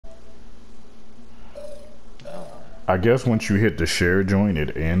I guess once you hit the share joint,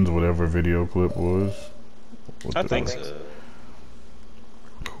 it ends whatever video clip was. I think so.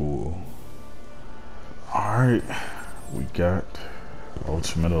 Cool. Alright. We got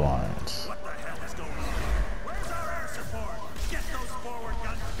Ultimate Alliance. What the hell is going on? Where's our air support? Get those forward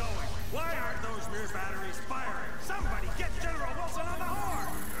guns going. Why aren't those rear batteries firing? Somebody get General Wilson on the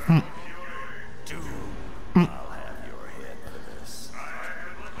horn. Dude, I'll have your head for this.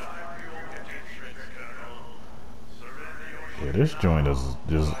 Yeah, this joint is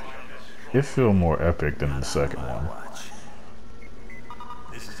just, it feels more epic than the second one.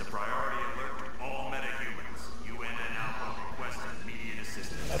 This is a priority alert to all metahumans. UN and Alpha requesting immediate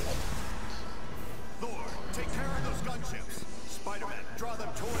assistance. Thor, take care of those gunships. Spider-Man, draw them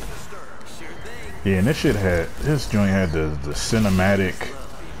toward the stern. Sure thing. Yeah, and this joint had the cinematic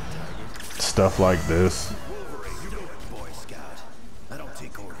stuff like this. Wolverine, you do it, Boy Scout. I don't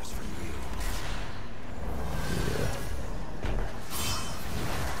take orders from you.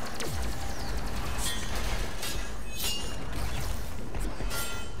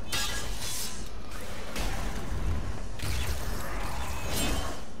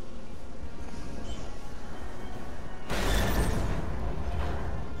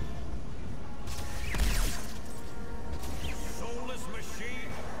 Soulless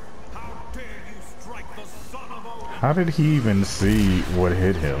machine, how dare you strike the son of Odin? How did he even see what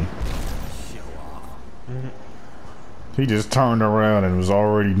hit him? Show off. He just turned around and was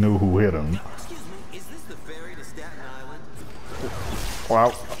already knew who hit him. Excuse me, is this the ferry to Staten Island?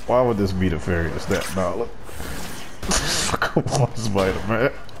 Why would this be the ferry to Staten Island? Come on,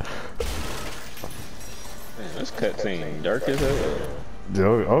 Spider-Man. Man, this cutscene dark as hell.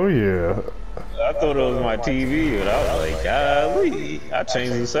 Oh yeah. I thought it was my TV, but I was like, golly. I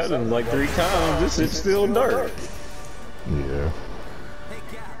changed the settings like 3 times. This is still dark. Yeah. Hey,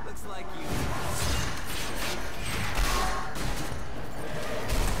 Cap, looks like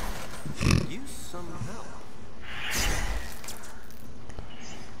you. Use some help.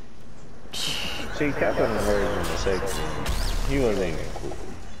 See, Captain emerged in the second one. He wasn't even cool.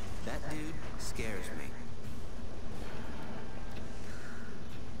 That dude scares me.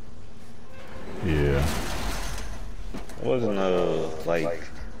 Yeah. It wasn't like,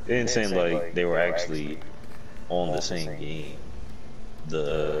 it didn't seem like they were actually on the same game. In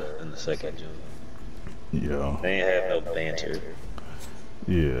the second joint. Yeah. They didn't have no banter.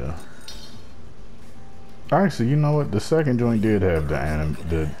 Yeah. Actually, you know what? The second joint did have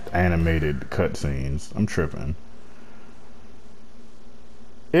the animated cutscenes. I'm tripping.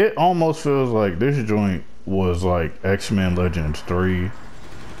 It almost feels like this joint was like X-Men Legends 3,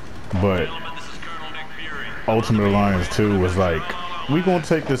 but Ultimate Alliance 2 was like, we gonna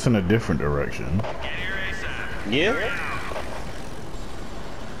take this in a different direction. Yeah.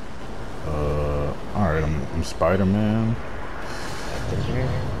 Alright, I'm Spider-Man.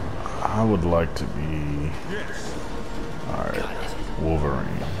 I would like to be... Alright, Wolverine.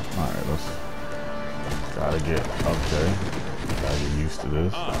 Alright, let's... Gotta get used to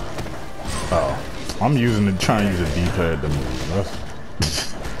this. Oh, I'm trying to use a D-pad to move. That's...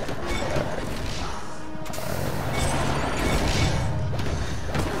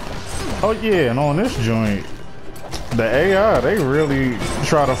 Oh yeah, and on this joint, the AI, they really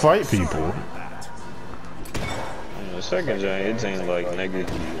try to fight people. In the second joint, it seemed like niggas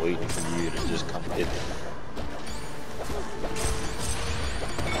be waiting for you to just come hit them.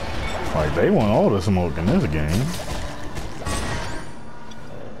 Like, they want all the smoke in this game.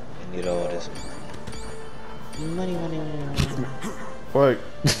 You need all this money. Like,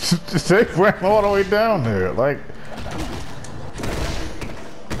 they ran all the way down there. Like,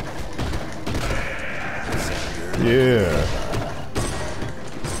 yeah.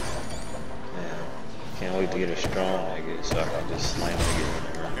 Can't wait to get a strong nigga so I can just slam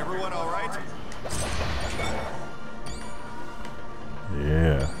niggas. Everyone all right?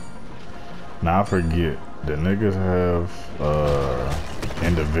 Yeah. Now I forget. The niggas have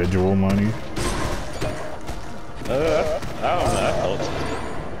individual money. I don't know. I thought so.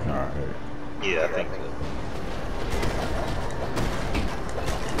 Alright. Yeah, I think so.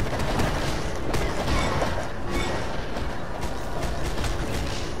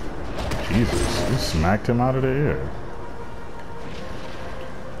 Jesus, he smacked him out of the air.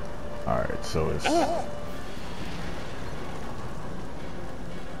 Alright, so it's...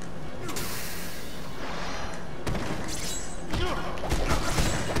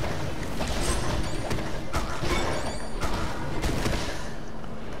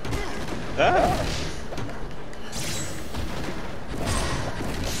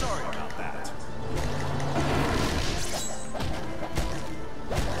 Sorry about that.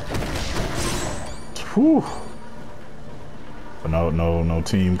 Whew. But no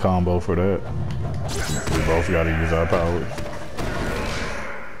team combo for that. We both gotta use our powers.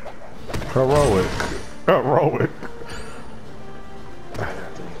 Heroic. Heroic.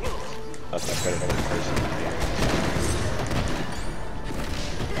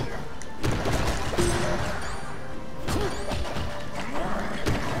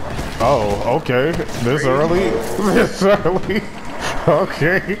 Oh, okay. This early? This early?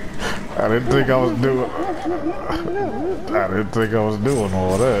 Okay. I didn't think I was doing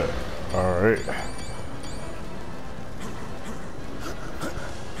all that. Alright.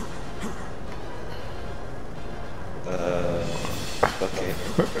 Okay.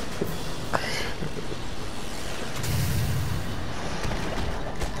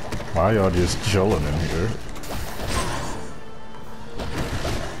 Why y'all just chilling in here?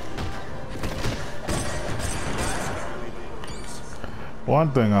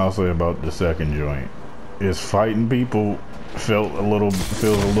 One thing I'll say about the second joint is fighting people feels a little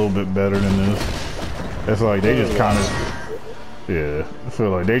bit better than this. It's like they just kind of, yeah, I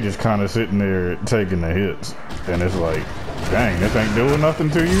feel like they just kind of sitting there taking the hits, and it's like, dang, this ain't doing nothing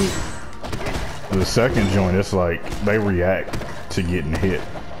to you. The second joint, it's like they react to getting hit,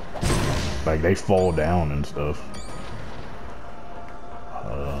 like they fall down and stuff.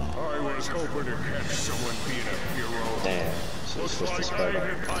 I was hoping to catch someone being a hero. Damn. So it's Looks just like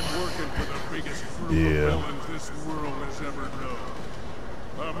I'm working for the biggest group Yeah. of villains this world has ever known.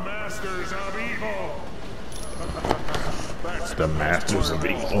 The Masters of Evil. That's The Masters of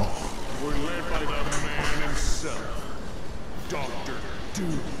Evil. We're led by the man himself, Dr.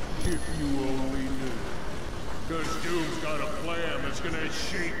 Doom, if you only knew. Cause Doom's got a plan that's gonna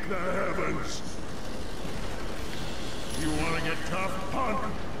shake the heavens. You wanna get tough, punk?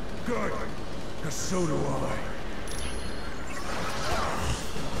 Good, cause so do I.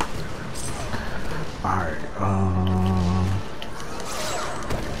 Alright,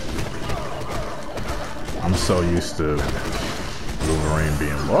 I'm so used to Wolverine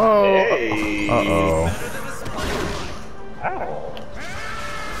being, whoa! Hey. Uh-oh.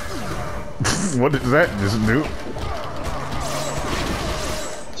 What did that just do?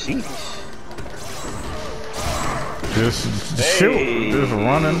 Jeez. Just shoot, just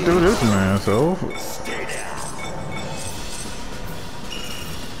running through this man, so.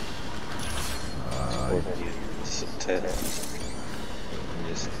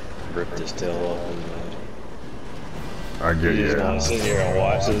 Just rip this tail off. I get You just yeah. want to sit here and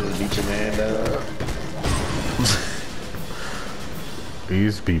watch this beat your man down.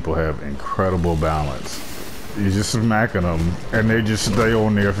 These people have incredible balance. You're just smacking them, and they just stay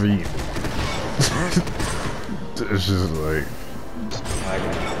on their feet. It's just like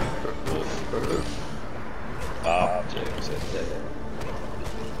Objects at that.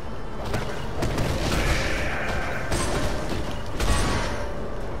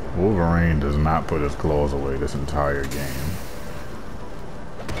 Wolverine does not put his claws away this entire game.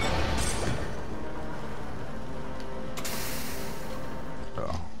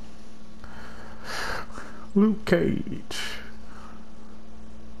 Oh. Luke Cage.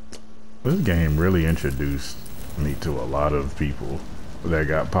 This game really introduced me to a lot of people that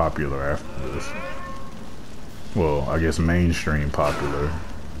got popular after this. Well, I guess mainstream popular.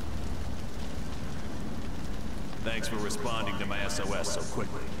 Thanks for responding to my SOS so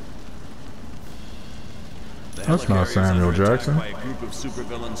quickly. The That's not helicarrier is Samuel under attack Jackson. by a group of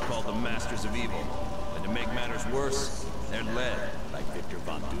supervillains called the Masters of Evil. And to make matters worse, they're led by Victor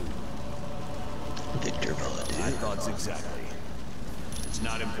Von Doom. Victor Von Doom. I thought exactly. It's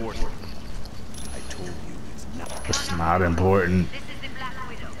not important. I told you it's not. It's not important. This is the Black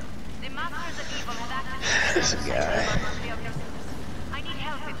Widow. The Masters of Evil have This guy. I need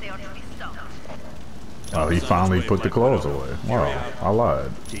help if they are to be stopped. Oh, he finally put the claws away. Wow, I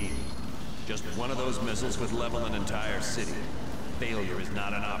lied. Team, just one of those missiles could level an entire city. Failure is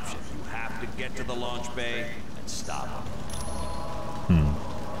not an option. You have to get to the launch bay and stop them.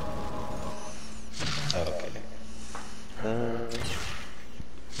 Okay.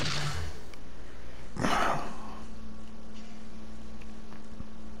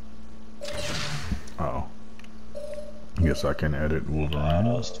 Oh. Guess I can edit Wolverine.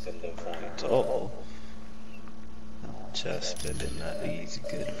 I'll spend the points. Oh. Just spending not easy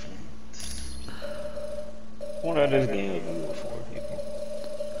good points. Wonder how this game will do for people.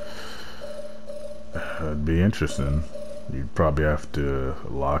 That'd be interesting. You'd probably have to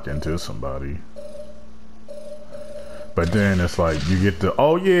lock into somebody. But then it's like you get the,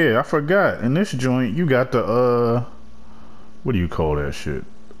 oh yeah, I forgot. In this joint, you got the what do you call that shit?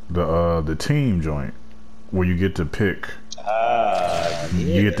 The team joint where you get to pick Ah,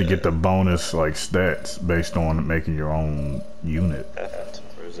 You get to get the bonus like stats based on making your own unit.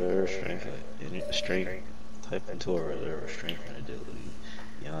 Reserve strength, type into a reserve strength and agility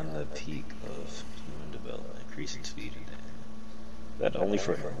beyond the peak of human development, increasing speed and damage. That only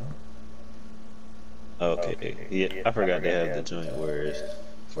for him? Okay, yeah, I forgot they have the joint where it's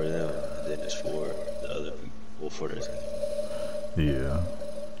for them and then it's for the other people, well, for this game. Yeah.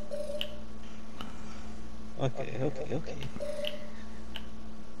 Okay.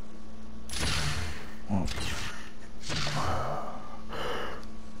 Oh.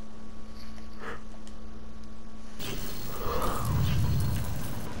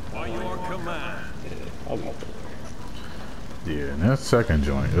 By your command. I'll be Yeah, and that second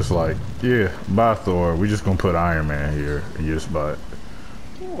joint, it's like, yeah, buy Thor. We just gonna put Iron Man here and you just buy it.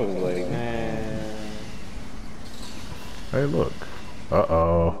 I was like, man. Hey, look.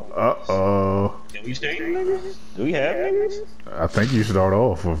 Uh-oh. Can we stay niggas? Do we have niggas? I think you start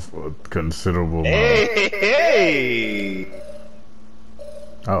off with a considerable amount. Hey!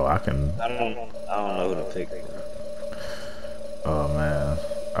 Oh, I can. I don't know who to pick. Oh man,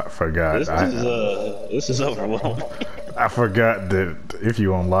 I forgot. This is overwhelming. I forgot that if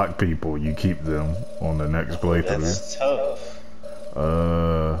you unlock people, you keep them on the next playthrough. That's tough.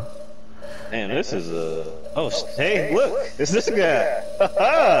 Man, this is oh, hey, look, it's this guy.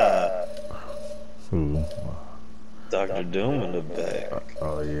 Who? Dr. Doom in the back.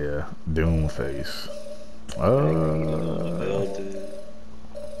 Oh yeah, Doomface.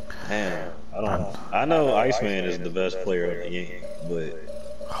 Man, I know Iceman is the best player of the game,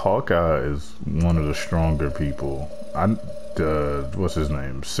 but Hawkeye is one of the stronger people. What's his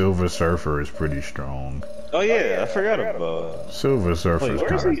name? Silver Surfer is pretty strong. oh yeah, I forgot about. Silver Surfer Wait, is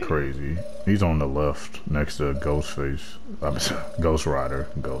where is kind he? of crazy. He's on the left next to Ghostface. Ghost Rider,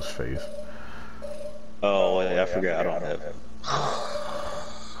 Ghostface. Oh wait, I forgot. I don't have him.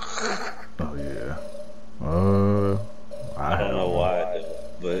 Oh yeah. I don't know why I do,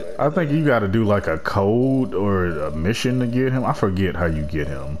 but I think you got to do like a code or a mission to get him. I forget how you get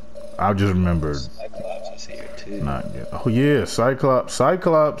him. I just remember Cyclops is here too. not get. Oh yeah, Cyclops,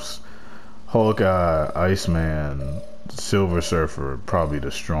 Hawkeye, Iceman, Silver Surfer, probably the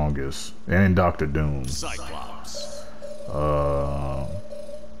strongest, and Doctor Doom. Cyclops.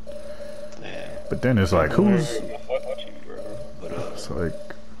 But then it's like who's? But, It's like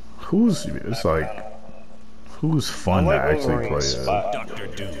who's? It's like who's fun to actually play as? Dr.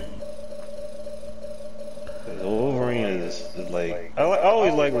 Doom. Wolverine is like I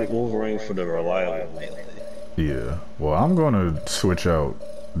always like Wolverine for the reliable melee. Yeah. Well, I'm gonna switch out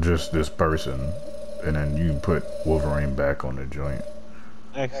just this person, and then you put Wolverine back on the joint.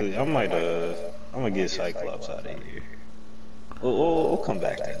 Actually, I'm gonna get Cyclops out of here. We'll come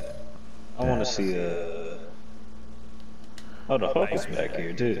back to that. I want to see oh, the Hulk is back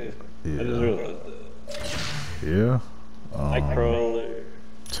here too. I just realized that. Yeah. Nightcrawler.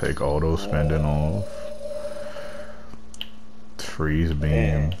 Take auto spending off. Freeze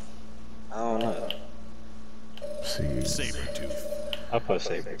beam. I don't know. See. Sabretooth. I'll put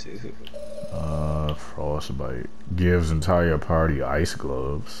Sabretooth. Frostbite. Gives entire party ice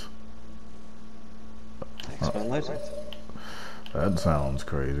gloves. X-Men Legends. That sounds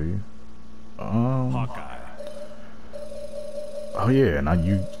crazy. Hawkeye. Oh yeah, now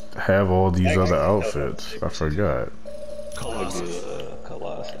you have all these other outfits. I forgot. Colossus.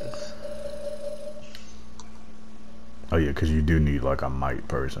 Colossus. Oh yeah, because you do need like a might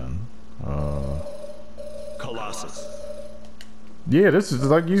person. Colossus. Yeah, this is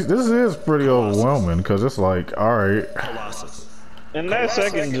like this is pretty overwhelming because it's like, all right. Colossus. In that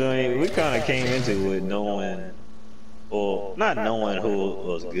second joint, we kind of came into it knowing, well, not knowing who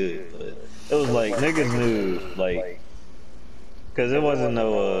was good, but it was like niggas knew, like, because it wasn't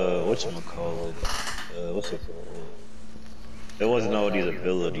no, whatchamacallit, what's it called? There wasn't no these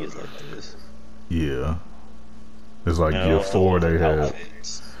abilities like this. Yeah, it's like You know, your four they had.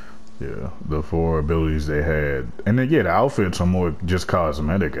 outfits. Yeah, the four abilities they had, and then yeah, the outfits are more just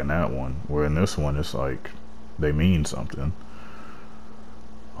cosmetic in that one. Where in this one, it's like they mean something.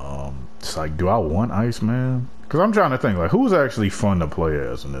 It's like, do I want Iceman? Because I'm trying to think, like, who's actually fun to play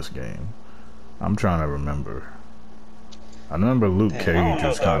as in this game? I'm trying to remember. I remember Luke Cage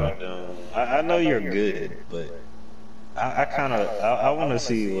was kind of. I know you're good, but I want to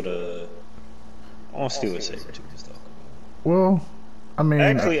see what I want to see what Sabretooth is talking about. Well, I mean,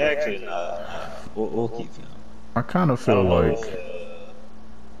 Actually, we'll keep him. I kind of feel like.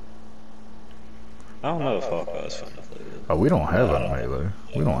 I don't know if Hawkeye's fun to play with. Oh, we don't have a melee.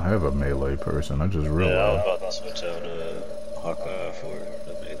 We don't have a melee person. I just Yeah, I realized. was about to switch out Hawkeye for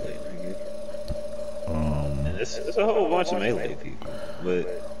the melee nigga. And It's a whole bunch of melee people, but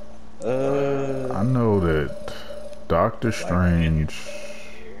I know that Doctor Strange,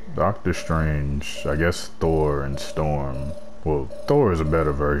 I guess Thor and Storm. Well, Thor is a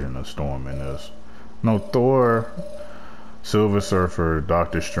better version of Storm in this. No, Thor, Silver Surfer,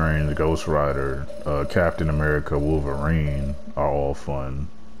 Doctor Strange, Ghost Rider, Captain America, Wolverine are all fun.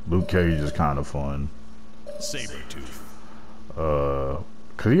 Luke Cage is kind of fun. Sabretooth.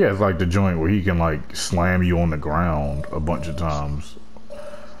 Cause he has like the joint where he can like slam you on the ground a bunch of times.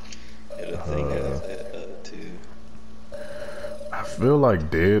 yeah, the thing has that too. I feel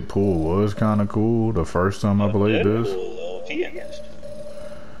like Deadpool was kind of cool the first time I played this.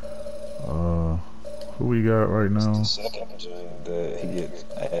 Who we got right now? The second joint that he gets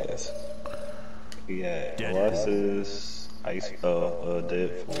ass. He got Colossus,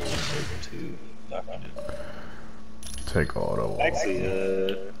 Deadpool, Sabretooth, Doctor Doom. Take all those.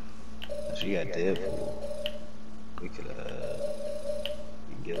 Actually, she got Deadpool. We could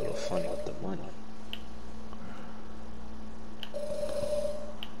get a little funny with the money.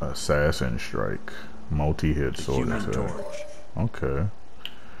 Assassin Strike, multi-hit sword Human attack. Torch. Okay.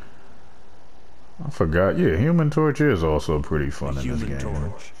 I forgot. Yeah, Human Torch is also pretty fun in this Human game.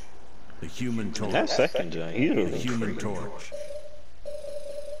 Torch. The Human Torch. That second joint, he's The really Human crazy. Torch.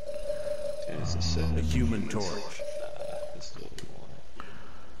 The Human Torch.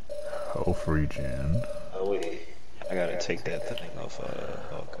 Health regen. Oh wait, I gotta take that thing off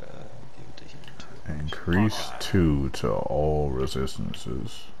Hawkeye. Give it to Human Torch. Increase 2 to all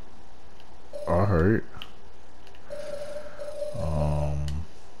resistances. Alright.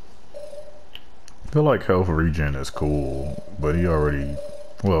 I feel like health regen is cool, but he already,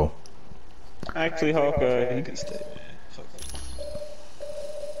 well, Actually, Hawkeye, he can stay, man. Fuck it.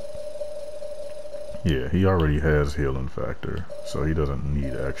 yeah, he already has healing factor, so he doesn't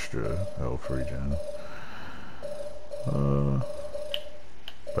need extra health regen.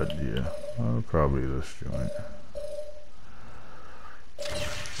 But yeah, probably this joint.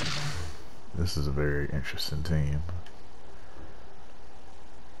 This is a very interesting team.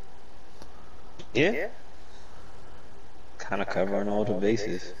 Yeah. Kind of covering all the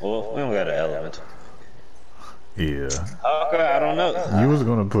bases. Well, we don't got an element. Yeah, Hawkeye, I don't know. you was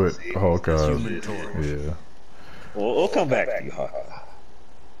gonna put Hawkeye. Human Torch. Yeah, We'll come back to you, Hawkeye.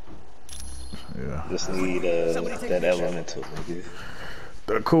 yeah. Just need that elemental, nigga.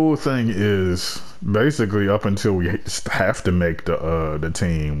 The cool thing is, basically, up until we have to make the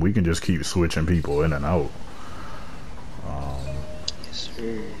team, we can just keep switching people in and out. Yes,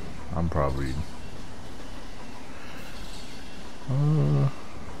 sir. I'm probably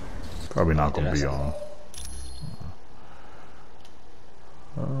not gonna be on.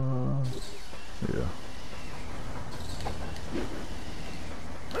 Yeah.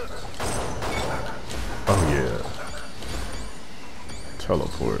 Oh yeah.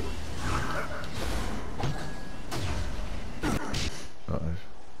 Teleport.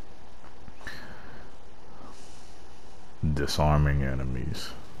 Disarming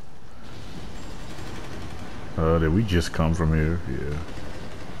enemies. Did we just come from here? Yeah.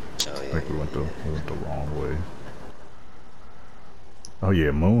 Oh, I think we went the wrong way. Oh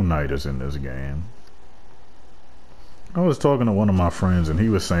yeah, Moon Knight is in this game. I was talking to one of my friends and he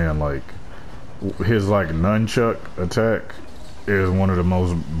was saying like his like nunchuck attack is one of the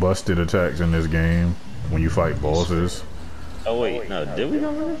most busted attacks in this game when you fight bosses. Oh wait, no, did we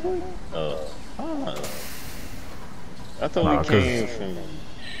go this way? Oh, I don't know. I thought Nah, we came from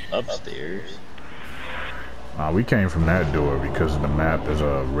upstairs. We came from that door because the map is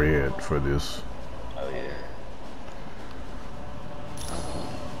red for this. Oh yeah.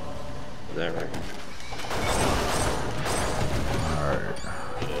 Is that right? Alright.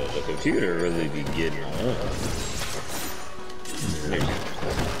 The computer really be getting on.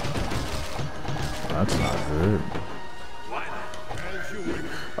 That's not good.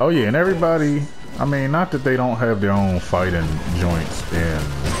 Oh yeah, and everybody, I mean, not that they don't have their own fighting joints in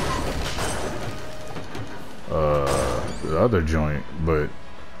the other joint, but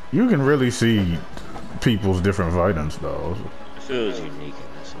you can really see people's different fighting styles. It feels unique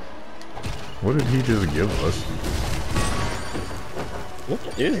in this one. What did he just give us? What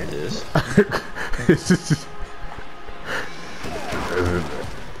is this? It's just, is it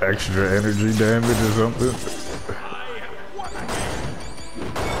extra energy damage or something?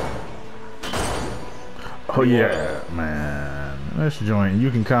 Oh yeah, man. This joint,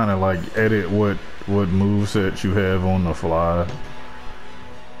 you can kind of like edit what movesets you have on the fly.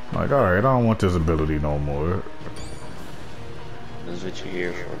 Like, alright, I don't want this ability no more. This is what you're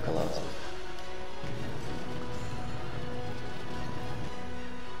here for, Colossus.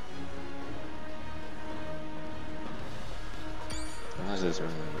 does this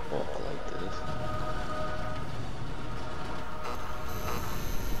man walk like this?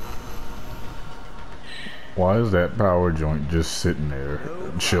 Why is that power joint just sitting there,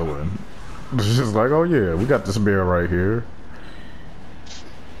 chilling? It's just like, oh yeah, we got this bear right here.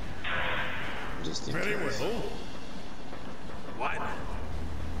 Just in Very case. well. What?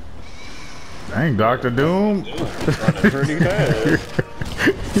 Dang, Dr. Doom. Running pretty fast.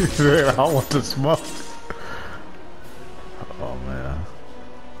 He said, I want to smoke. Oh man.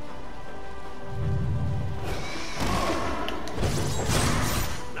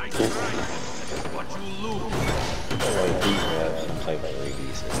 Nice try. What you lose? Like he have some type of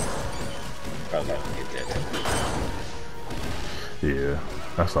rabies. Probably not get that. Yeah.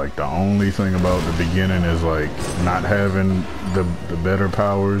 That's like the only thing about the beginning is like not having the better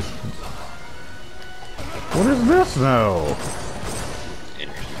powers. What is this now?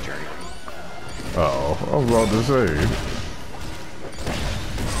 Energy drink. Oh, I was about to say.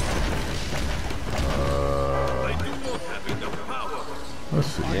 I do not have enough power. Let's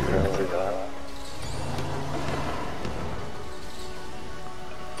see here.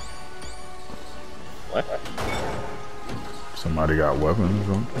 What? Somebody got weapons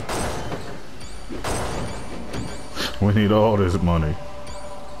or something? We need all this money.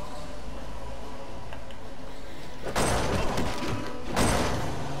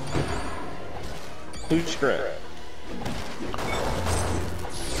 Who's scrap?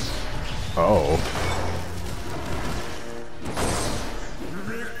 Oh.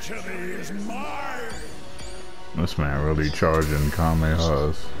 Victory is mine. This man really charging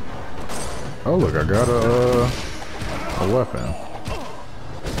Kamehas. Oh look, I got a weapon.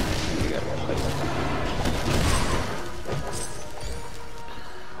 You gotta fight.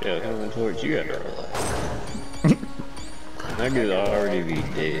 Yeah, coming towards you, gotta relax. That could already be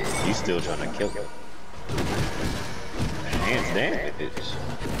dead. You still trying to kill him. Hands down, bitch.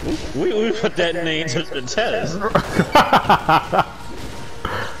 We put that name to the test.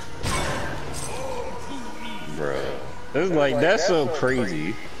 Bro. It's like, that's so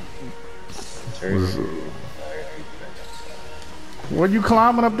crazy. What you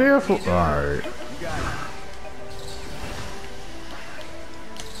climbing up there for? Alright.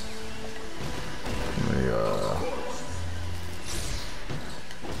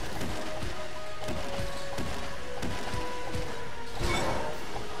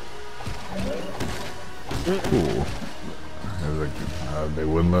 Cool. They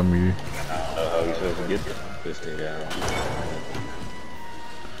wouldn't let me. I don't know how you supposed to get this thing down.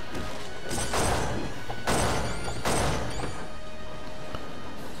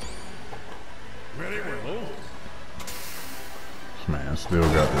 Very well. Man, still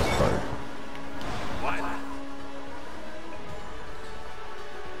got this fight. What?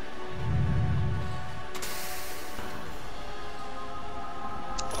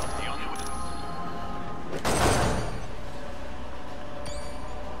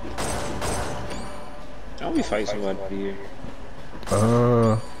 Don't we fight somebody here?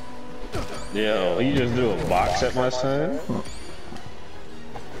 Yo, you just do a box at my son?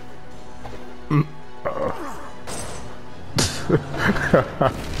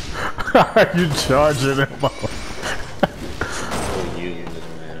 You charging him up. Oh, using this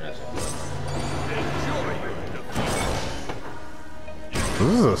man, that's all.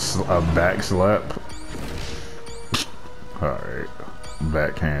 This is a back slap. Alright.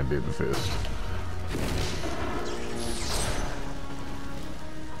 Backhanded fist.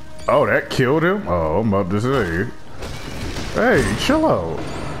 Oh, that killed him? Oh, I'm about to say. Hey, chill out.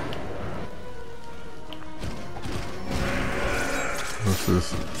 This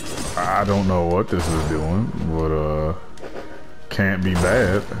is... I don't know what this is doing, but, can't be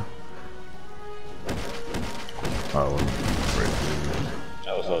bad. Oh, I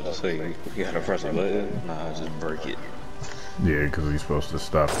was about to say, you gotta press a button? Nah, just break it. yeah, because he's supposed to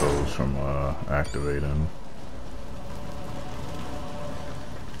stop those from, activating.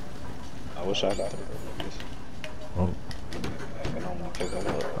 I wish I got the this. Oh. I can only pick them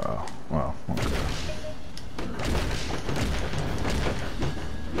up. Oh, well, okay.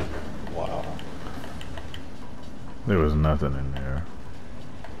 Wow. There was nothing in there.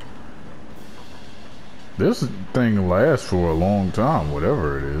 This thing lasts for a long time,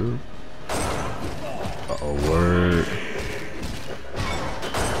 whatever it is. Uh-oh, word.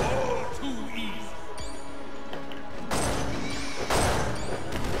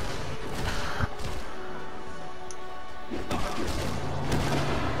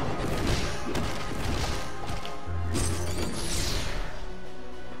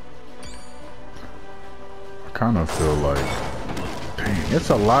 I kind of feel like, dang,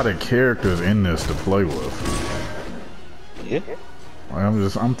 it's a lot of characters in this to play with. Yeah.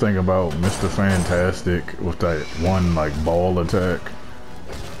 I'm thinking about Mr. Fantastic with that one like ball attack.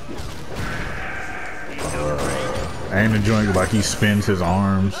 And the joint like he spins his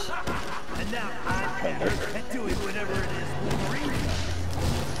arms. And now I'm doing whatever it is Wolverine does.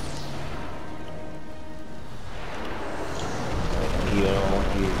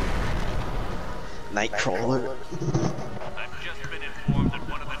 Nightcrawler. I've just been informed that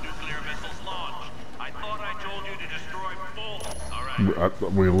one of the nuclear missiles launched. I thought I told you to destroy both. All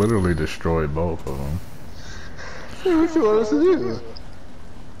right. We literally destroyed both of them. What you want us to do?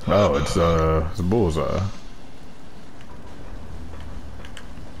 Oh, it's a bullseye.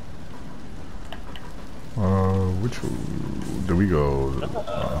 Which do we go?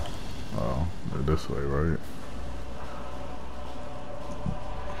 Oh, this way, right?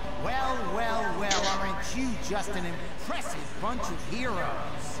 Well, aren't you just an impressive bunch of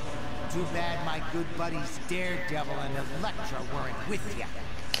heroes? Too bad my good buddies Daredevil and Elektra weren't with you.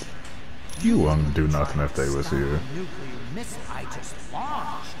 You wouldn't do nothing if they was here. Nuclear missile I just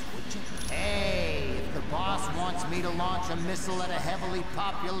launched, would you? Hey, if the boss wants me to launch a missile at a heavily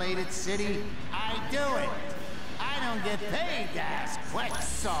populated city, I do it. I don't get paid to ask questions.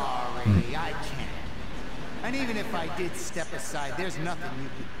 Sorry, I can't. And even if I did step aside, there's nothing you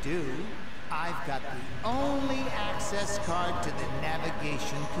could do. I've got the only access card to the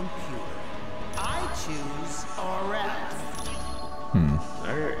navigation computer. I choose or else.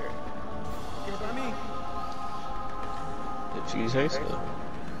 Alright. Give it by me. If you say so.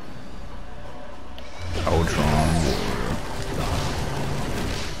 Ultron Warrior.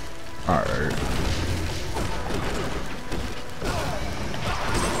 Alright.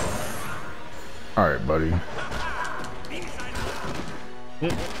 Alright, buddy.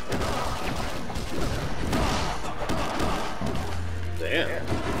 Damn.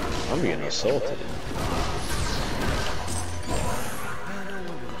 I'm getting assaulted.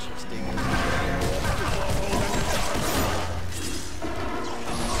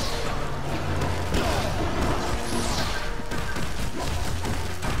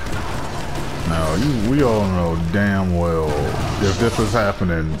 Now, we all know damn well if this was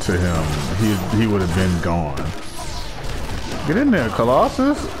happening to him, he would have been gone. Get in there,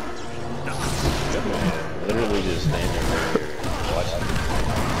 Colossus. Literally just standing right here watching.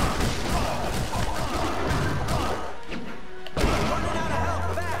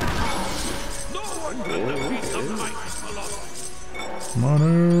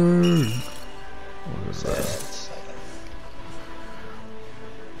 Money. What is that?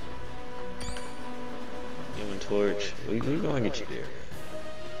 Human Torch, we gonna get you there.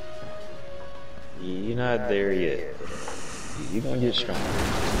 You're not there yet. You're gonna get stronger.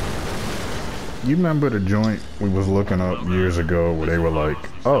 You remember the joint we was looking up years ago where they were like,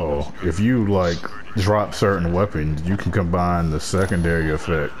 oh, if you like drop certain weapons, you can combine the secondary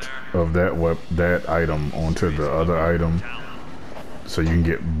effect of that item onto the other item, so you can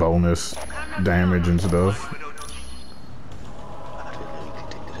get bonus damage and stuff.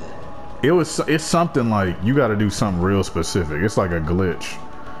 It's something like you got to do something real specific. It's like a glitch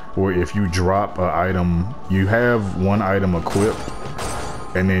where if you drop an item, you have one item equipped,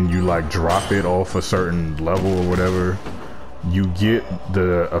 and then you like drop it off a certain level or whatever, you get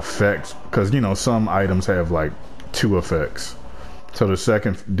the effects, because you know some items have like 2 effects, so the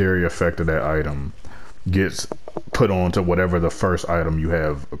secondary effect of that item gets put onto whatever the first item you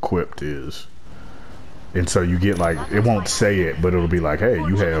have equipped is, and so you get like, it won't say it, but it'll be like, hey,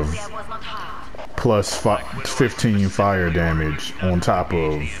 you have plus 15 fire damage on top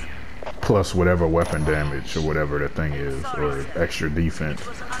of plus whatever weapon damage or whatever the thing is, or extra defense.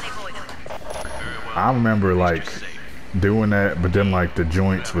 I remember like doing that, but then like the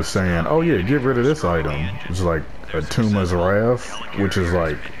joints was saying, oh yeah, get rid of this item. It's like a Tuma's Wrath, which is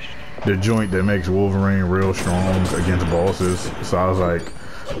like the joint that makes Wolverine real strong against bosses. So I was like,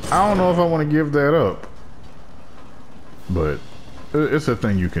 I don't know if I want to give that up, but it's a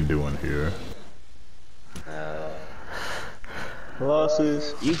thing you can do in here.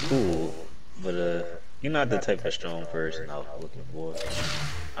 Colossus, you cool, but you're not the type of strong person I was looking for.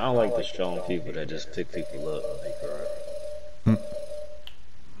 I don't like the strong people that just pick people up when they cry.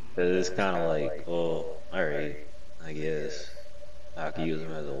 Cause it's kind of like, well, alright, I guess I can use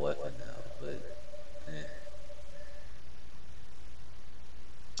them as a weapon now, but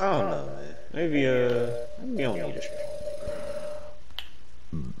I don't know, man. Maybe you don't need a strong.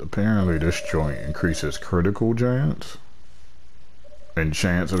 Apparently this joint increases critical chance and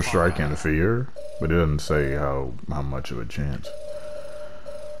chance of striking fear, but it doesn't say how much of a chance.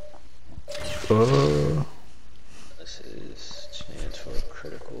 This is chance for a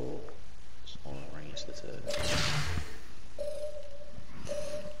critical on range attack.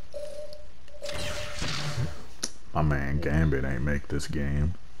 My man Gambit ain't make this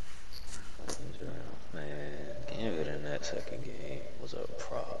game. Man, Gambit in that second game was a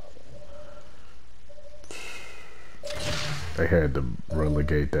problem. They had to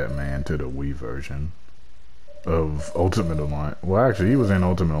relegate that man to the Wii version of Ultimate Alliance. Well, actually, he was in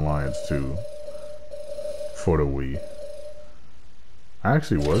Ultimate Alliance too for the Wii.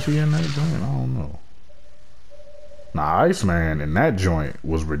 Actually, was he in that joint? I don't know. Nah, Iceman in that joint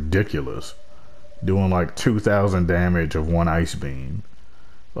was ridiculous. Doing like 2,000 damage of one ice beam.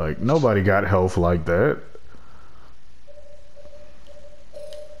 Like, nobody got health like that.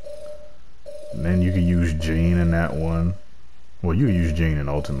 And then you can use Gene in that one. Well, you can use Gene in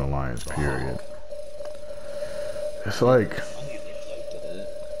Ultimate Alliance, period. It's like...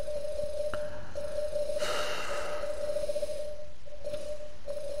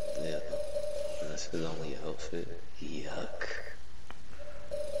 Yeah, that's his only outfit. Yuck.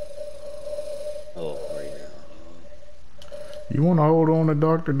 Oh, right now. You want to hold on to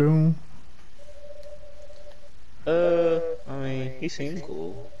Dr. Doom? I mean, he seemed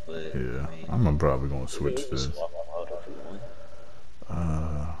cool, but Yeah, I mean, I'm probably gonna switch this.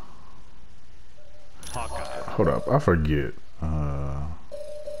 Hold up, I forget.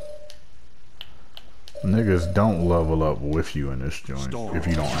 Niggas don't level up with you in this joint if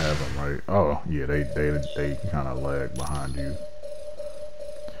you don't have them, right? Oh, yeah, they kind of lag behind you.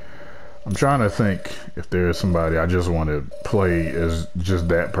 I'm trying to think if there's somebody I just want to play as just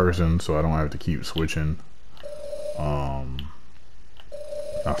that person so I don't have to keep switching.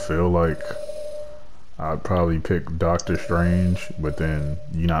 I feel like I'd probably pick Doctor Strange, but then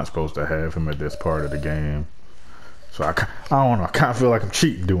you're not supposed to have him at this part of the game. So I don't know, I kind of feel like I'm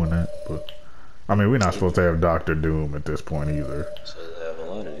cheating doing that, but I mean, we're not supposed to have Doctor Doom at this point either. So they have a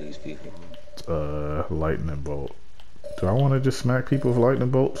lot of these people. Lightning Bolt. Do I want to just smack people with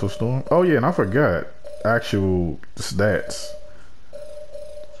lightning bolts or storm? Oh yeah, and I forgot actual stats.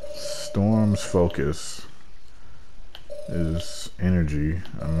 Storm's focus is energy,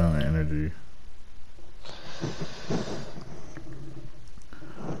 amount of energy.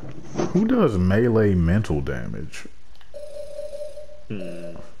 Who does melee mental damage?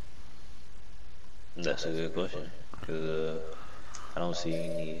 That's a good question. Cause I don't see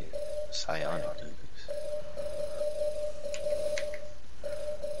any psionic niggas.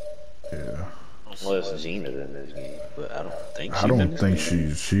 Yeah. Unless Gina's in this game, but I don't think she's I don't think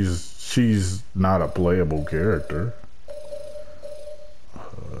she's not a playable character.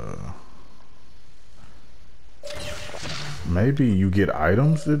 Maybe you get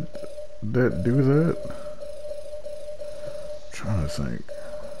items that do that. I'm trying to think.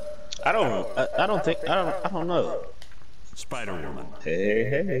 I don't know. Spider-Woman.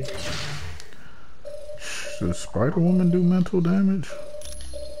 Hey. Does Spider-Woman do mental damage?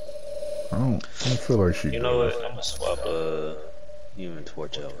 I don't feel like she You know does. what? I'm gonna swap Human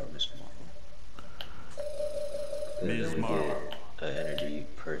Torch out with Miss Marvel. Ms. Marvel. An energy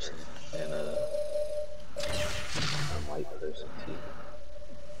person and a white person too.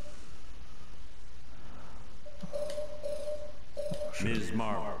 Ms.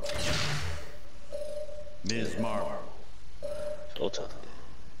 Marvel. Ms. Marvel. Full time.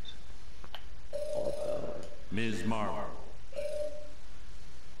 All power. Ms. Marvel.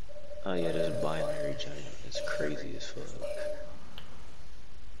 Oh yeah, this binary giant is crazy as fuck.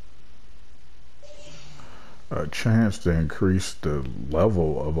 A chance to increase the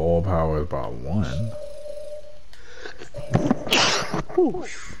level of all powers by 1.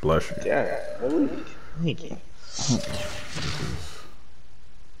 Bless you. Yeah, thank you.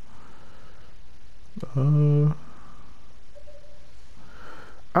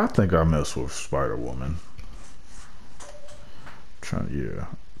 I think I mess with Spider-Woman. Yeah.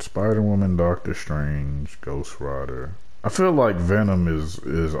 Spider-Woman, Doctor Strange, Ghost Rider. I feel like Venom is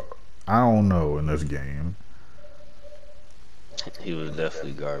I don't know in this game. He was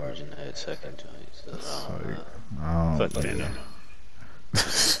definitely garbage in that second joint. So I don't fuck think. Venom.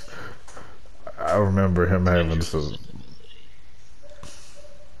 I remember him having some.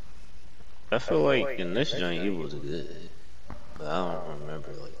 I feel like in this joint he was good, but I don't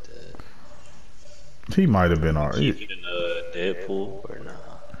remember like that. He might have been alright. Even Deadpool or nah?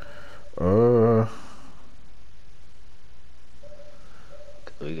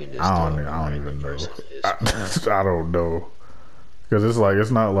 We can just I don't even know. I don't know. Cause it's like,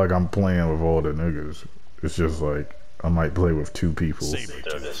 it's not like I'm playing with all the niggas. It's just like, I might play with 2 people.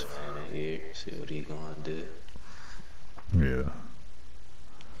 Throw this man in here, see what he gonna do. Yeah.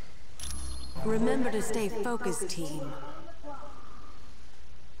 Remember to stay focused, team.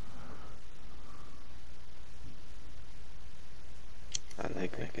 I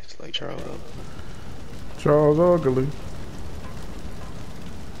think niggas like Charles. Charles Ugly.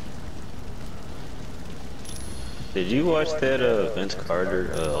 Did you watch that Vince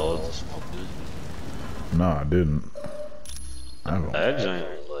Carter All the Smoke? No, I didn't. I don't. That joint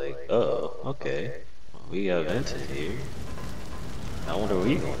was like, oh, okay. We got Vince in here. I wonder what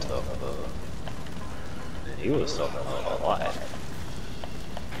he gonna talk about. And he was talking about a lot.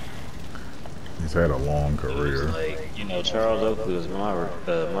 He's had a long It was career. like, you know, Charles Oakley was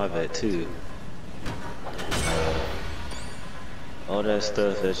my vet too. All that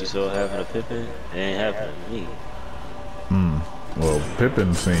stuff that you saw happen to Pippin, it ain't happening to me. Well,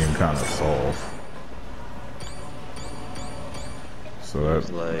 Pippin seemed kind of soft. So It's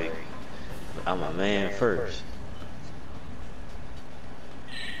that, like, I'm a man first.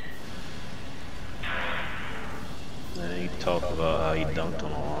 And he talked about how he dunked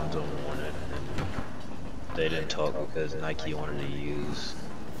on Alonzo Mourning, and they didn't talk because Nike wanted to use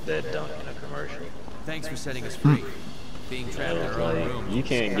that dunk in a commercial. Thanks for setting us free. Being And trapped it in was our own like, rooms. you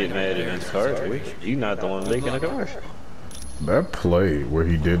can't get mad at Vince Carter. You're not the one making a commercial. that play where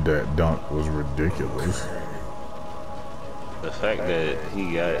he did that dunk was ridiculous. The fact that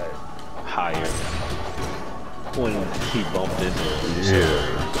he got hired when he bumped into him.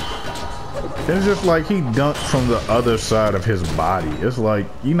 Yeah. It's just like he dunked from the other side of his body. It's like,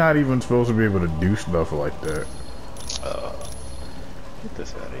 you're not even supposed to be able to do stuff like that. Get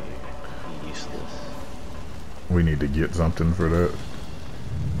this out of here. You useless. We need to get something for that.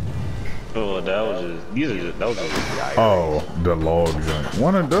 Oh, that was just, that was just the Oh, the log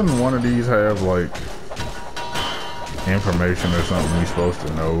joint. Doesn't one of these have like information or something we supposed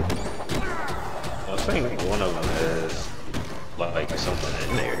to know? I think one of them has like something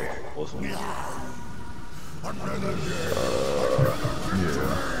in there. Yeah.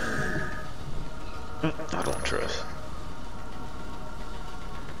 I don't trust.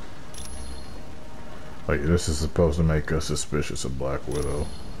 Like, this is supposed to make us suspicious of Black Widow.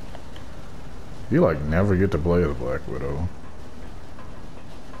 You like never get to play as Black Widow.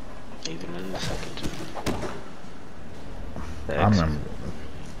 Even in the second two.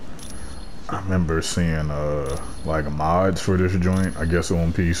 I remember seeing like mods for this joint, I guess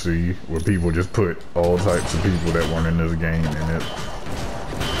on PC, where people just put all types of people that weren't in this game in it.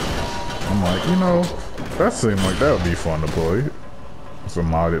 I'm like, you know, that seemed like that would be fun to play. It's a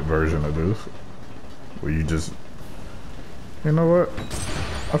modded version of this, where you just, you know what?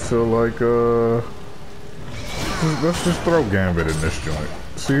 I feel like let's just throw Gambit in this joint.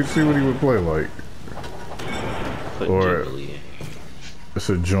 See what he would play like. Put Or Jubilee in. it's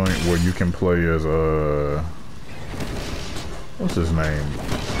a joint where you can play as what's his name?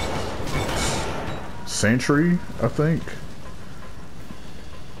 Sentry, I think.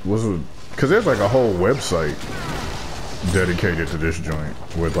 Was it? Cause there's like a whole website dedicated to this joint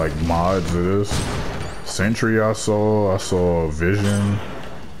with like mods of this. Sentry I saw Vision.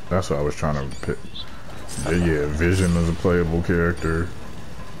 That's what I was trying to pick. Yeah, Vision is a playable character.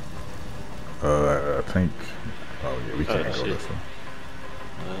 I think. Oh yeah, we can't go this way.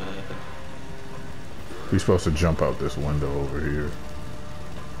 We're supposed to jump out this window over here.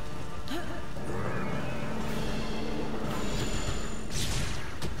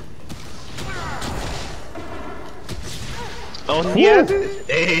 Oh yeah!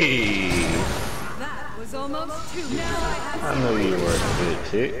 Hey! That was almost too. Now I have I know you were a good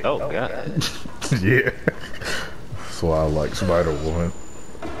pick. Oh god. Yeah. That's why I like Spider-Woman.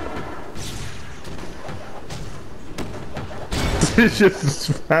 It's just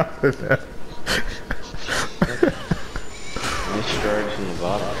smiling at. Mischarge from the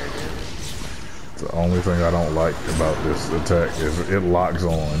bottom. The only thing I don't like about this attack is it locks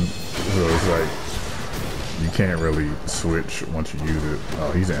on. So it's like, you can't really switch once you use it.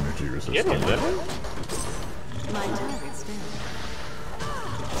 Oh, he's energy resistant. Yeah, man. my target's down.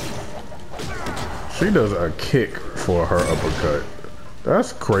 She does a kick for her uppercut.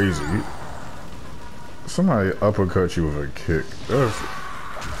 That's crazy. Somebody uppercut you with a kick.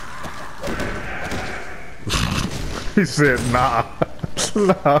 He said, nah.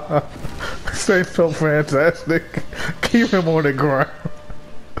 Nah. This ain't so fantastic. Keep him on the ground.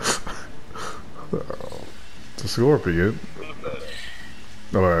 The Scorpion.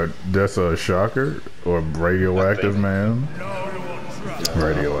 Or that's a Shocker? Or Radioactive Man?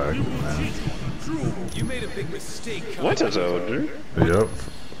 Radioactive Man. You made a big mistake. Winter Soldier. Yep.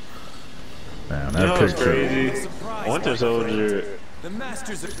 Man, that You know what's picture. crazy? Winter Soldier. The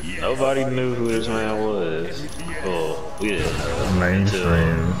masters of Nobody knew who this man was. Oh, we didn't know.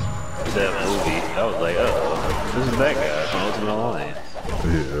 Mainstream. That movie. I was like, oh, this is that guy from Ultimate Alliance.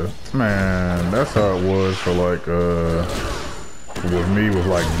 Yeah. Man, that's how it was for like, with me with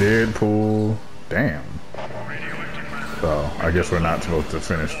like Deadpool. Damn. Oh, I guess we're not supposed to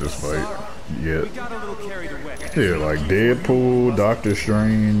finish this fight yet. We got a little carried away. Yeah, like Deadpool, Doctor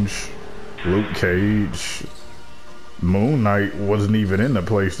Strange, Luke Cage, Moon Knight wasn't even in the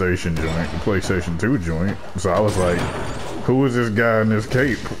PlayStation joint, the PlayStation 2 joint. So I was like, who is this guy in this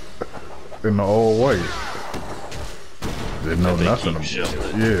cape in the all white? Didn't know nothing about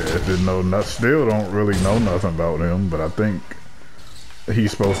it. Yeah, didn't know nothing. Still don't really know nothing about him, but I think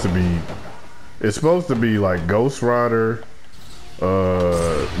he's supposed to be, it's supposed to be like Ghost Rider,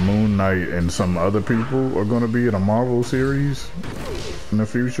 Moon Knight, and some other people are going to be in a Marvel series in the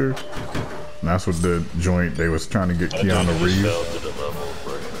future. And that's what the joint they was trying to get Keanu Reeves.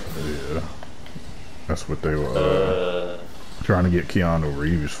 Yeah, that's what they were trying to get Keanu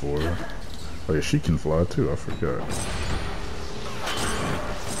Reeves for. Oh yeah, she can fly too. I forgot.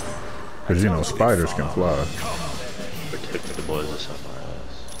 Cause you know spiders can fly. The boys are somewhere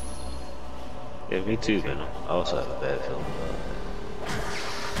else. Yeah, me too, man. I also have a bad feeling about it.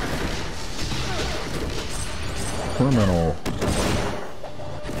 Criminal.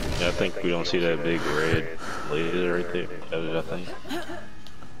 Yeah, I think we don't see that big red laser right there. That was, I think.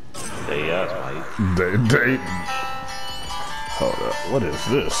 They. Hold up. What is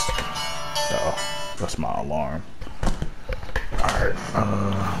this? Oh, that's my alarm. Alright,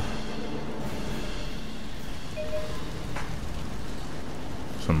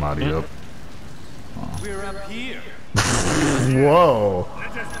 somebody up. Oh. We're up here. Whoa.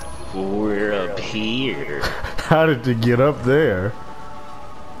 We're up here. How did you get up there?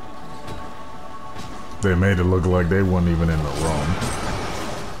 They made it look like they weren't even in the room.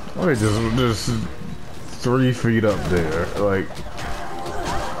 Well, they just 3 feet up there, like.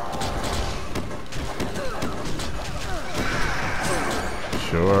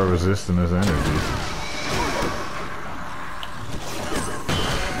 Sure are resisting this energy.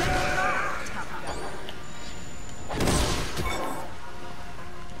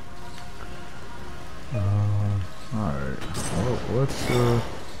 Alright. Well, let's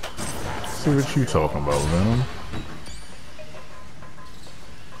see what you talking about, Venom.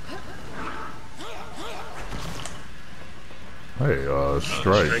 Hey,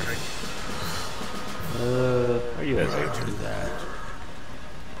 Strike. Are you guys able to do that?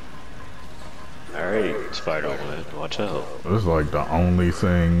 Alright, Spider-Man, watch out. This is like the only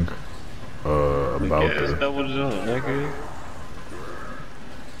thing about the double jump, nigga.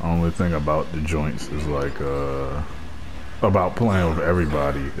 Only thing about the joints is like about playing with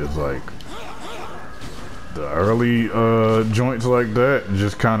everybody is like the early joints like that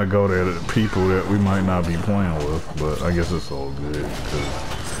just kind of go to the people that we might not be playing with, but I guess it's all good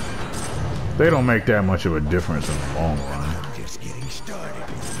because they don't make that much of a difference in the long run. Just getting started.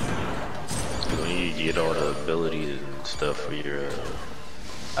 When you get all the abilities and stuff for your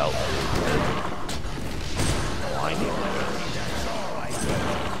outfit,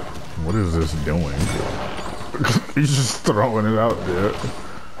 what is this doing? He's just throwing it out there.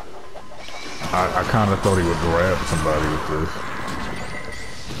 I kind of thought he would grab somebody with this.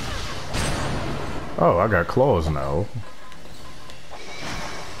 Oh, I got claws now.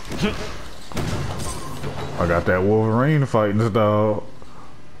 I got that Wolverine fighting style.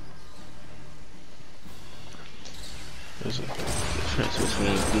 There's a difference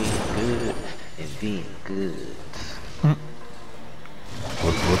between being good and being good.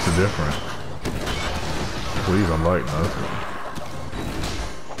 What's the difference? Please enlighten us.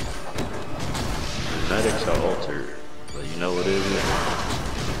 Genetics are altered, but you know what it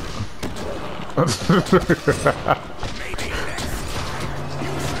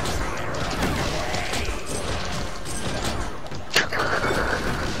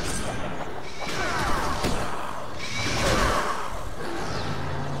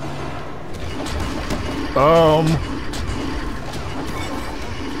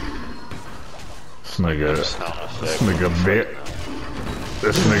This nigga bit.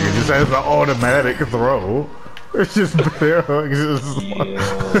 This nigga just has an automatic throw. It's just bare hugs.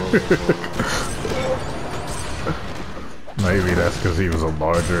 Maybe that's because he was a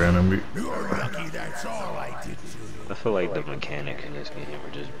larger enemy. You're lucky that's all I did to you. I feel like the mechanics in this game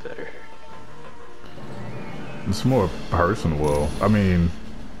are just better. It's more personal. Well, I mean,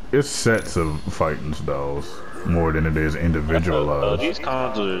 it's sets of fighting styles more than it is individualized. These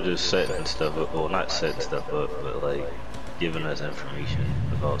cons are just setting stuff up. Well, not setting stuff up, but like giving us information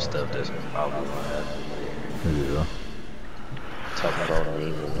about stuff that's probably gonna happen. Yeah. Talking about all the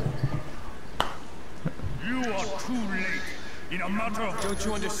evil. You are too late. In a matter of... Don't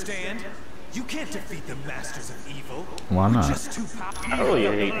you understand? You can't defeat the masters of evil. Why not? Just too powerful. I really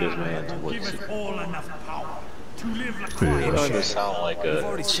hate this man. Give us all enough power. To live like You Yeah. know, it sound like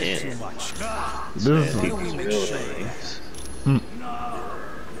a chin. This People's real names.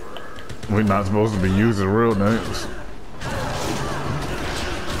 we're not supposed to be using real names.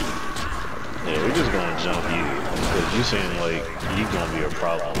 Yeah, we're just gonna jump you because you seem like you gonna be a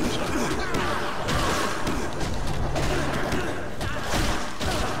problem or something.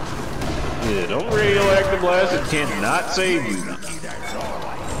 Yeah, don't radioactive blast. It cannot save you.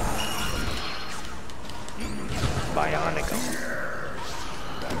 Bionic.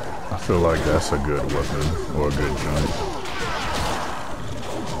 I feel like that's a good weapon or a good joint.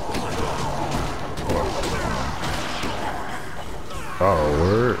 Oh,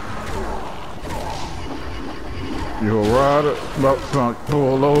 word. You're right about to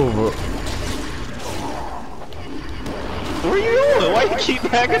pull over. Where you going? Why you keep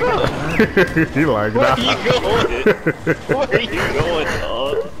backing up? He like Where that. you going? Where you going,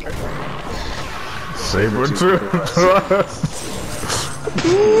 dog? Saber tooth.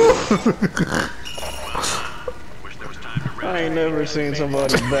 I ain't never seen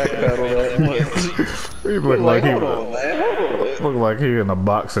somebody backpedal that much. He look like he Hold on, man. Hold on. look like he in a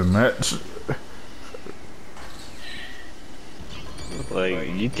boxing match. Like,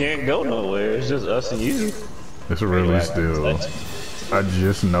 you can't go nowhere. It's just us and you. It's really still. I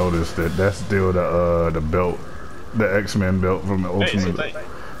just noticed that that's still the belt, the X-Men belt from the Ultimate,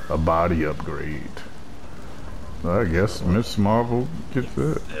 a body upgrade. I guess Miss Marvel gets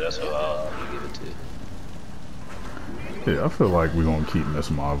that. Yeah, that's what I'll give it to. Yeah, I feel like we're gonna keep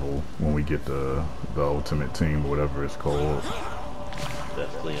Miss Marvel when we get the Ultimate Team, whatever it's called.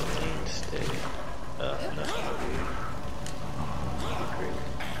 Definitely a mainstay.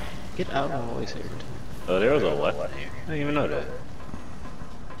 Get out of my way, Saber. Oh, there was a weapon here. I didn't even know that.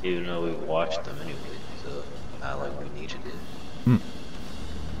 Even though we watched them anyway, so not like we needed it.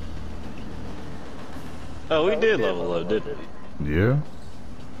 Oh, we did level up, didn't we? Yeah.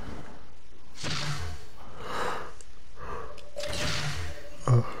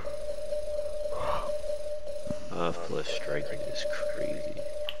 Plus striking is crazy.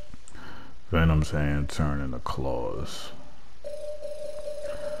 Venom's hand turn into claws.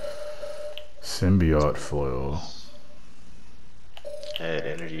 Symbiote foil. Add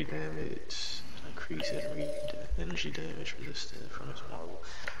energy damage. Increase energy damage resistant from its marble.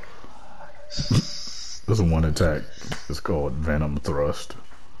 This one attack is called Venom Thrust.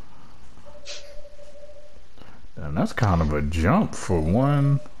 And that's kind of a jump for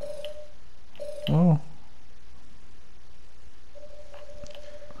one. Well,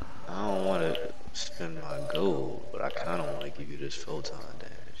 I don't want to spend my gold, but I kind of want to give you this photon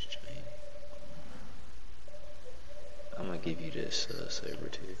damage, Jane. I'm going to give you this saber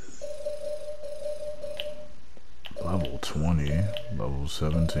tooth. level 20, level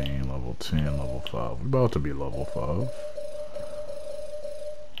 17, level 10, level 5. We're about to be level 5.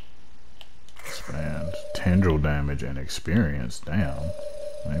 Expand. Tendril damage and experience. Damn.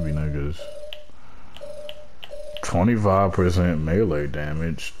 Maybe niggas. 25% melee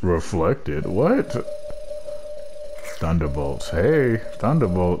damage. Reflected. What? Thunderbolts. Hey,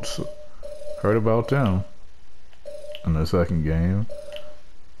 Thunderbolts. Heard about them in the second game.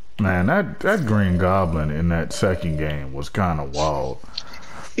 Man, that Green Goblin in that second game was kind of wild.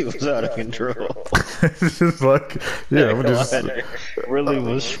 He was out of control. It's just like, yeah, I'm just... really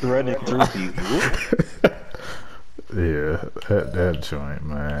was shredding through people. Yeah, that joint,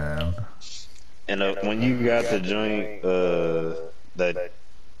 man. And when you got the joint that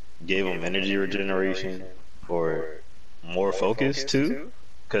gave him energy regeneration or more focus too,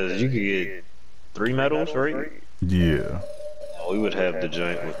 because you could get 3 medals, right? Yeah. We would have the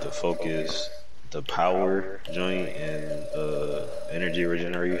joint with the focus, the power joint, and energy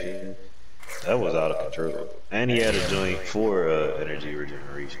regeneration. That was out of control. And he had a joint for energy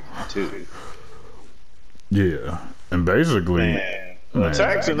regeneration too. Yeah, and basically,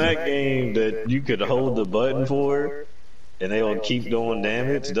 attacks in that game that you could hold the button for, and they'll keep doing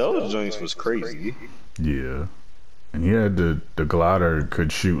damage. Those joints was crazy. yeah. And he had the glider could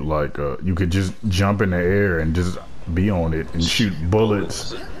shoot like you could just jump in the air and just be on it and shoot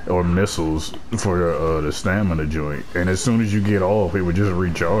bullets or missiles for the stamina joint. And as soon as you get off, it would just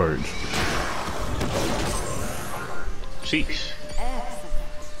recharge. Sheesh.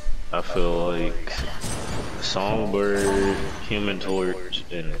 I feel like Songbird, Human Torch,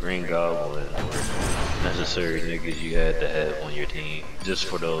 and Green Goblin were necessary niggas you had to have on your team just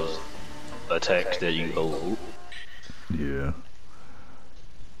for those attacks that you hold. Yeah.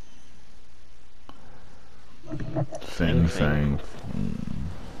 Fang. There's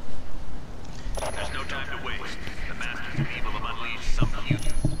no time to waste. The masters of evil have unleashed some huge.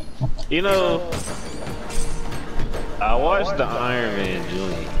 You know, I watched the Iron Man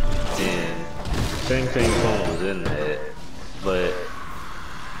joint, and Fing Fang was in that, but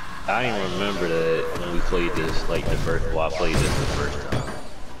I didn't remember that when we played this, like the first. Well, I played this the first time.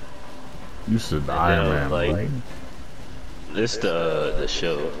 You said the Iron Man, like, right? This the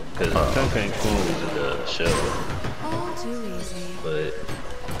show, because Fing Fang was in the show. All too easy. But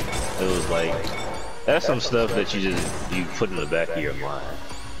it was like, that's some stuff that you put in the back of your mind.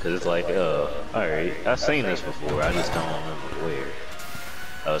 Cause it's like, alright, I've seen this before, I just don't remember where.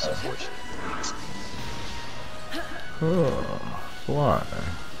 That was unfortunate. Why?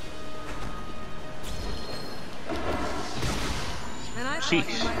 And I thought you might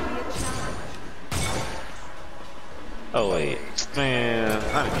be a challenge. Oh wait, man,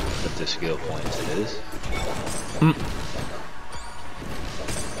 I didn't even put the skill point to this.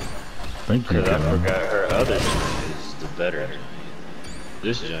 Thank you. Cause I forgot her other joint is the better joint.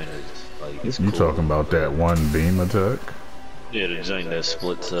 This joint is like, it's You cool. talking about that one beam attack? Yeah, the joint that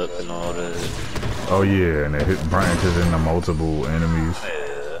splits up and all that. Oh yeah, and it hit branches into multiple enemies.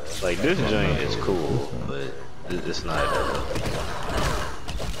 Yeah, like this joint is cool, but it's not.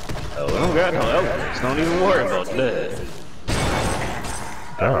 Oh, we don't got no elements. Don't even worry about that.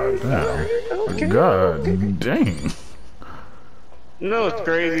 God damn. God dang. You know what's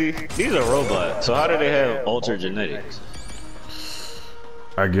crazy? These are robots, so how do they have altered genetics?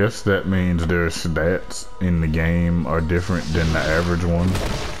 I guess that means their stats in the game are different than the average one.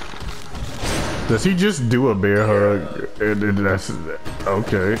 Does he just do a bear hug? And that's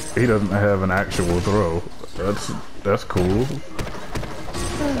okay. He doesn't have an actual throw. That's cool.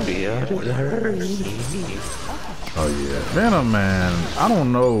 Oh yeah, Venom Man. I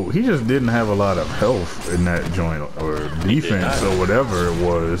don't know. He just didn't have a lot of health in that joint or defense or whatever it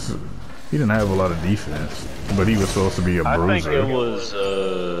was. He didn't have a lot of defense, but he was supposed to be a bruiser. I think it was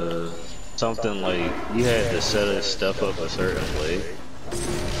something like you had to set his stuff up a certain way.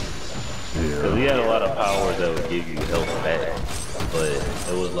 Yeah. Cause he had a lot of powers that would give you health back, but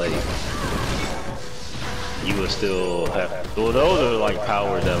it was like you would still have. Well, those are like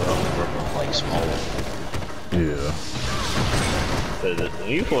powers that would only work on like small. Yeah. Cause when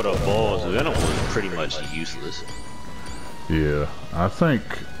you put up balls, Venom was pretty much useless. Yeah. I think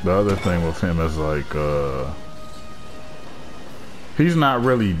the other thing with him is like he's not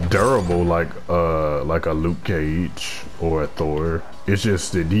really durable like a Luke Cage or a Thor. It's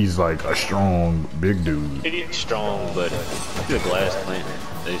just that he's like a strong big dude. He's strong, but he's a glass plant,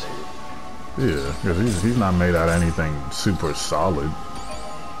 basically. Yeah, because he's not made out of anything super solid.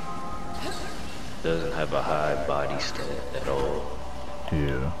 Doesn't have a high body stat at all.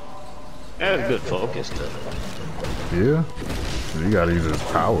 Yeah. Has good focus though. Yeah. You gotta use his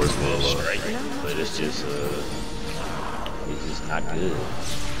powers for a Good lot. striking, but it's just he's just not good.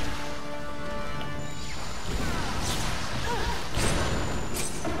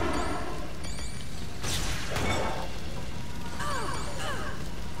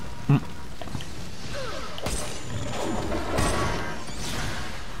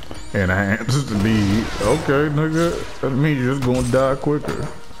 Enhanced to be okay, nigga. That means you're just gonna die quicker.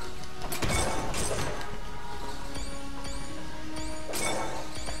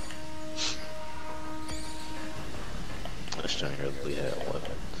 This thing really had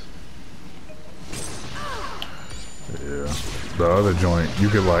weapons. Yeah. The other joint, you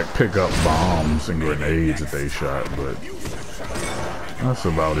could like pick up bombs and grenades that they shot, but that's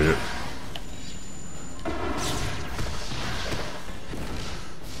about it.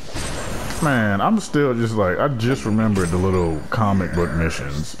 Man, I'm still just like, I just remembered the little comic book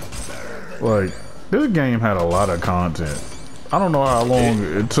missions. Like, this game had a lot of content. I don't know how long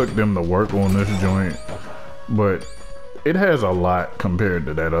it took them to work on this joint, but it has a lot compared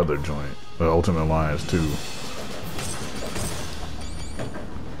to that other joint, the Ultimate Alliance 2.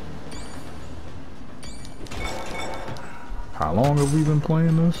 How long have we been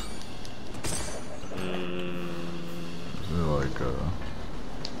playing this? Is it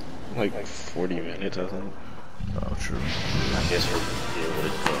Like 40 minutes, I think. Oh, true. I guess we're,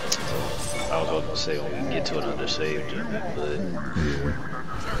 I was about to say when we get to another save, but Yeah.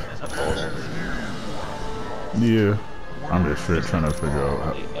 I paused. Yeah. I'm just trying to figure out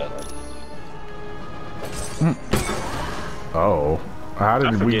how. Oh. How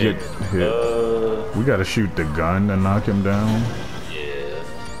did we get hit? We gotta shoot the gun to knock him down? Yeah.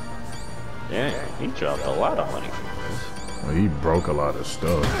 Yeah, he dropped a lot of money from this. Well, he broke a lot of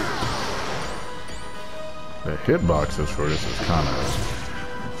stuff. The hitboxes for this is kind of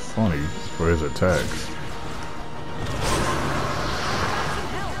funny for his attacks.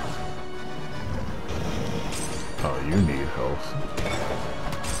 Oh, you need health.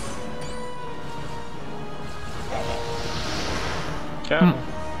 Got him.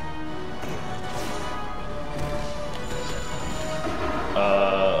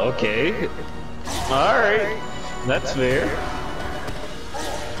 Okay. Alright. That's fair.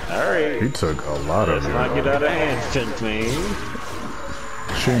 Alright. He took a lot of Let's not get out of hand, gentlemen.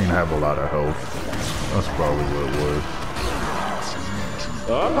 She didn't have a lot of health. That's probably what it was.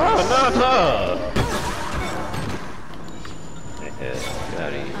 Oh, no. Yeah,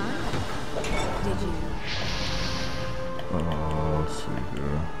 got it. Let's see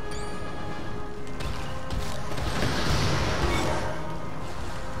here.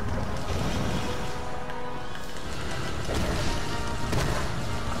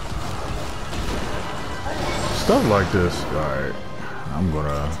 Stuff like this, alright. I'm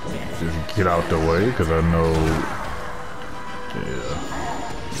gonna just get out the way because I know. Yeah.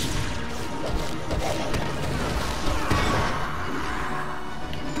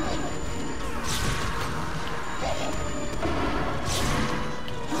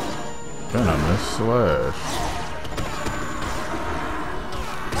 Then I missed slash.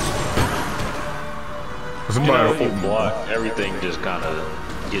 Somebody if you block, everything just kind of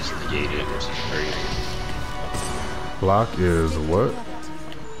gets negated. It's crazy. Block is what?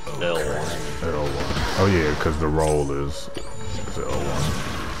 L1. L1. Oh yeah, because the roll is L1.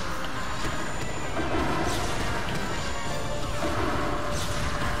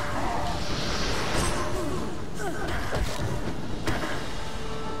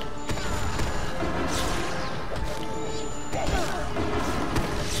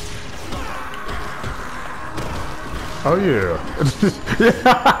 Oh yeah.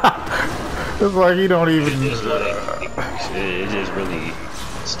 It's like he don't even. It just really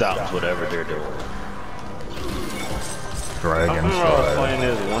stops whatever they're doing. Dragon I remember I was slide. playing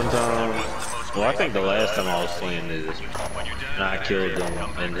this one time. Well, I think the last time I was playing this, and I killed him,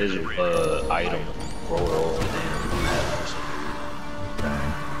 and his item rolled over the damn map.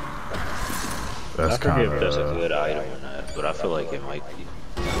 Dang. I That's forget kind if that's a of. good item or not, but I feel like it might be.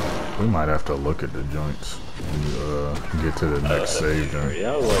 We might have to look at the joints and get to the next save joint.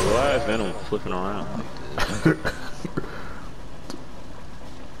 Yeah, I was like, why is Venom flipping around like this?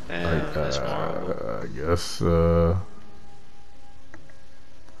 And that's horrible. I guess.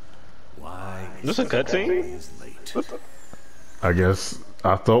 This a cutscene? I guess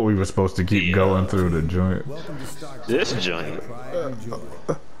I thought we were supposed to keep going through the joint. This joint.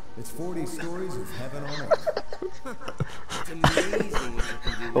 It's 40 stories of heaven on earth.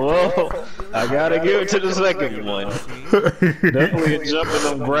 Whoa, I gotta give it to the second one. Definitely a jump in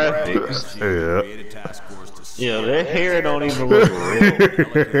them graphics. Yeah. Yeah, their hair don't even look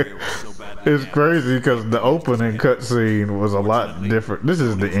real. It's crazy because the opening cutscene was a lot different. This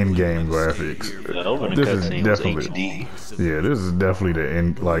is the in-game graphics. The opening This is cutscene was definitely, HD. yeah, this is definitely the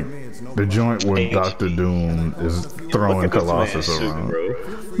end. Like the joint where HD. Doctor Doom is throwing Look at this Colossus man's suit, around. bro.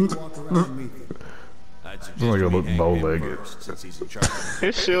 It's like a look bow-legged.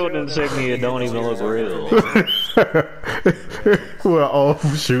 His shield and insignia don't even look real. Well,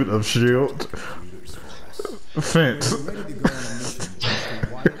 offshoot of shield. Fence.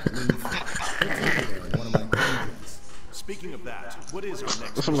 Speaking of that, what is our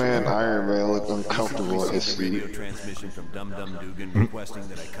next? This man Iron Man look uncomfortable in his feet. Transmission from Dum Dum Dugan requesting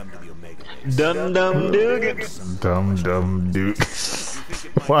that I come to the Omega base. Dum Dum Dugan. Dumb Duke.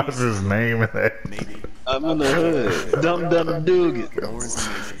 Why is his name in that? I'm in the hood. Dum Dum Dugan.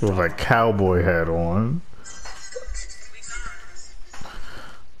 With a cowboy hat on.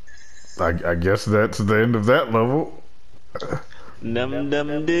 I guess that's the end of that level. Dum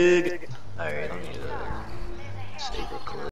Dum Dugan. Alright, let me save record.